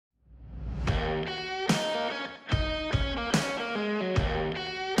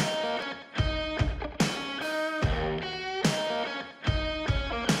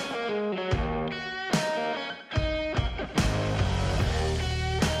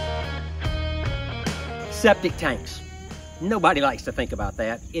Septic tanks. Nobody likes to think about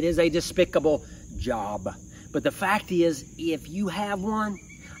that. It is a despicable job. But the fact is, if you have one,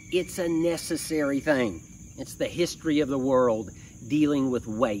 it's a necessary thing. It's the history of the world dealing with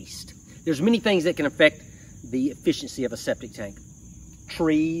waste. There's many things that can affect the efficiency of a septic tank.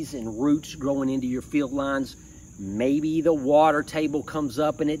 Trees and roots growing into your field lines. Maybe the water table comes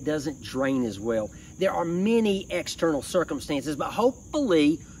up and it doesn't drain as well. There are many external circumstances, but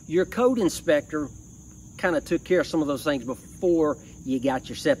hopefully your code inspector kind of took care of some of those things before you got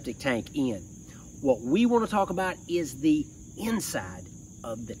your septic tank in. What we want to talk about is the inside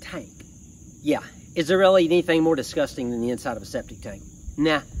of the tank. Yeah, is there really anything more disgusting than the inside of a septic tank?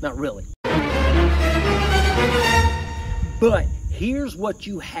 Nah, not really. But here's what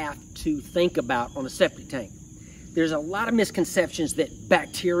you have to think about on a septic tank. There's a lot of misconceptions that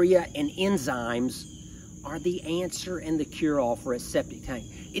bacteria and enzymes are the answer and the cure-all for a septic tank.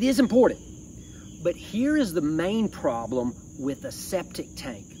 It is important, but here is the main problem with a septic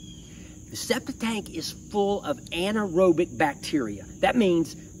tank. The septic tank is full of anaerobic bacteria. That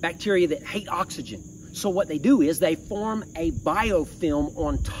means bacteria that hate oxygen. So what they do is they form a biofilm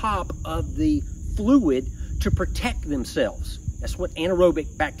on top of the fluid to protect themselves. That's what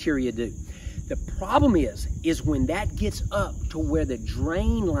anaerobic bacteria do. The problem is when that gets up to where the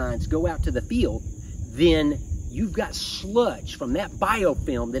drain lines go out to the field, then you've got sludge from that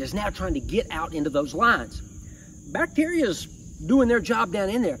biofilm that is now trying to get out into those lines. Bacteria's doing their job down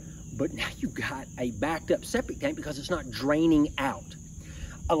in there, but now you've got a backed up septic tank because it's not draining out.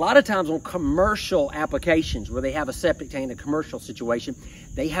 A lot of times on commercial applications where they have a septic tank in a commercial situation,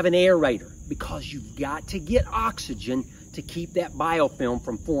 they have an aerator because you've got to get oxygen to keep that biofilm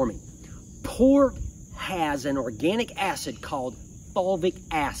from forming. Port has an organic acid called fulvic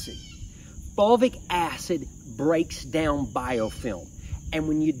acid. Fulvic acid breaks down biofilm. And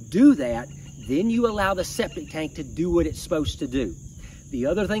when you do that, then you allow the septic tank to do what it's supposed to do. The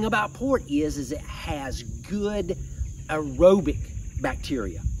other thing about port is it has good aerobic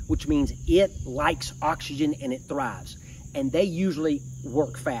bacteria, which means it likes oxygen and it thrives. And they usually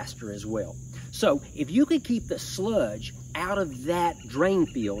work faster as well. So if you can keep the sludge out of that drain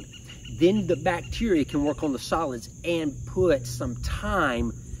field, then the bacteria can work on the solids and put some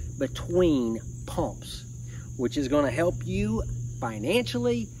time between pumps, which is going to help you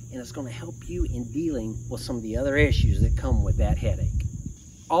financially, and it's going to help you in dealing with some of the other issues that come with that headache.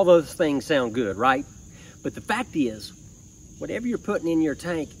 All those things sound good, right? But the fact is, whatever you're putting in your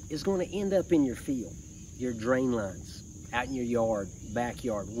tank is going to end up in your field, your drain lines, out in your yard,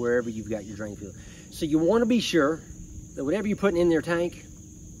 backyard, wherever you've got your drain field. So you want to be sure that whatever you're putting in your tank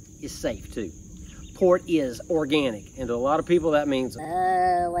is safe too. Port is organic, and to a lot of people that means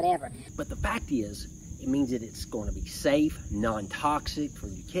whatever. But the fact is, it means that it's going to be safe, non-toxic for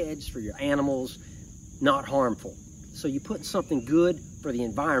your kids, for your animals, not harmful. So you're putting something good for the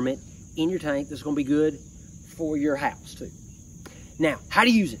environment in your tank that's going to be good for your house too. Now, how to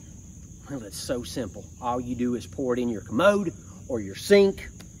use it? Well, it's so simple. All you do is pour it in your commode or your sink,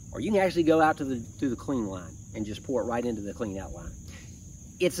 or you can actually go out to the clean line and just pour it right into the clean out line.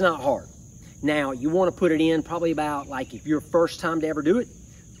 It's not hard. Now, you want to put it in probably about, like, if you're first time to ever do it,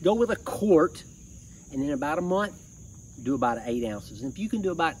 go with a quart, and in about a month, do about 8 ounces. And if you can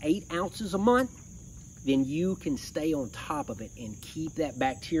do about 8 ounces a month, then you can stay on top of it and keep that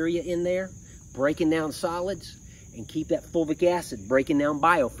bacteria in there, breaking down solids, and keep that fulvic acid breaking down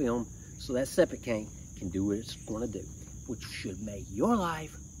biofilm so that septic tank can do what it's going to do, which should make your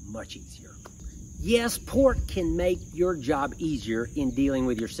life much easier. Yes, port can make your job easier in dealing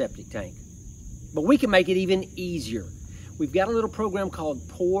with your septic tank, but we can make it even easier. We've got a little program called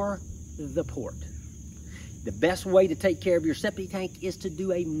Pour the Port. The best way to take care of your septic tank is to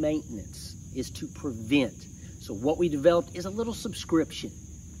do a maintenance, is to prevent. So what we developed is a little subscription.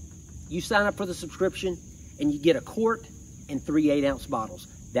 You sign up for the subscription and you get a quart and 3 8-ounce bottles.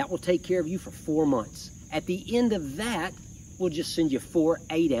 That will take care of you for 4 months. At the end of that, we'll just send you 4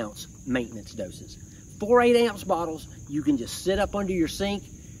 8-ounce maintenance doses. 4 8-ounce bottles, you can just sit up under your sink,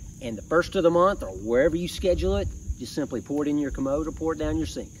 and the first of the month or wherever you schedule it, just simply pour it in your commode or pour it down your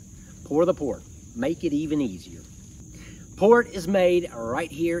sink. Pour the port. Make it even easier. Port is made right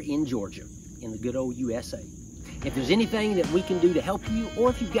here in Georgia, in the good old USA. If there's anything that we can do to help you, or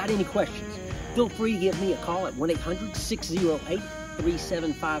if you've got any questions, feel free to give me a call at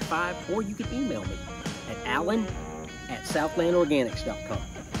 1-800-608-3755, or you can email me at alan@southlandorganics.com.